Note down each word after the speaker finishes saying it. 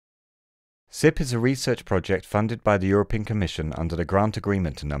SIP is a research project funded by the European Commission under the grant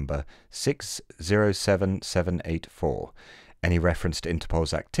agreement number 607784. Any reference to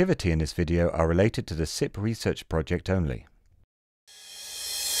Interpol's activity in this video are related to the SIP research project only.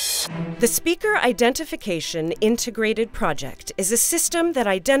 The Speaker Identification Integrated Project is a system that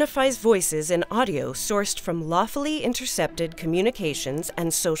identifies voices and audio sourced from lawfully intercepted communications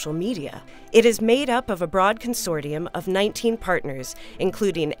and social media. It is made up of a broad consortium of 19 partners,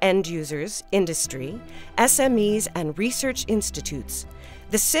 including end users, industry, SMEs, and research institutes.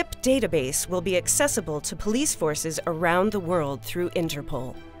 The SIP database will be accessible to police forces around the world through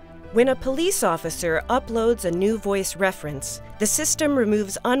Interpol. When a police officer uploads a new voice reference, the system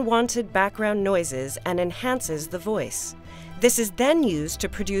removes unwanted background noises and enhances the voice. This is then used to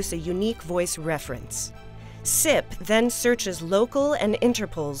produce a unique voice reference. SIP then searches local and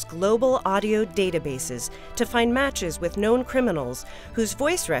Interpol's global audio databases to find matches with known criminals whose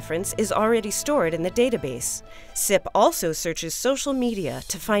voice reference is already stored in the database. SIP also searches social media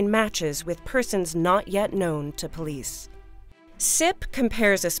to find matches with persons not yet known to police. SIP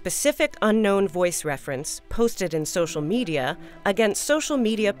compares a specific unknown voice reference posted in social media against social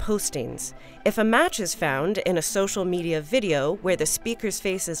media postings. If a match is found in a social media video where the speaker's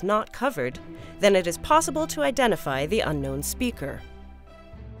face is not covered, then it is possible to identify the unknown speaker.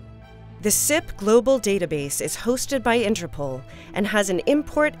 The SIP global database is hosted by Interpol and has an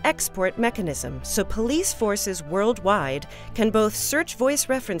import-export mechanism, so police forces worldwide can both search voice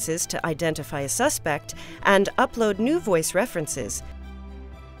references to identify a suspect and upload new voice references.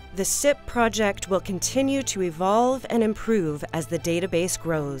 The SIP project will continue to evolve and improve as the database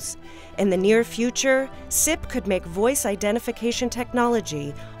grows. In the near future, SIP could make voice identification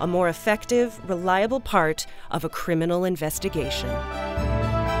technology a more effective, reliable part of a criminal investigation.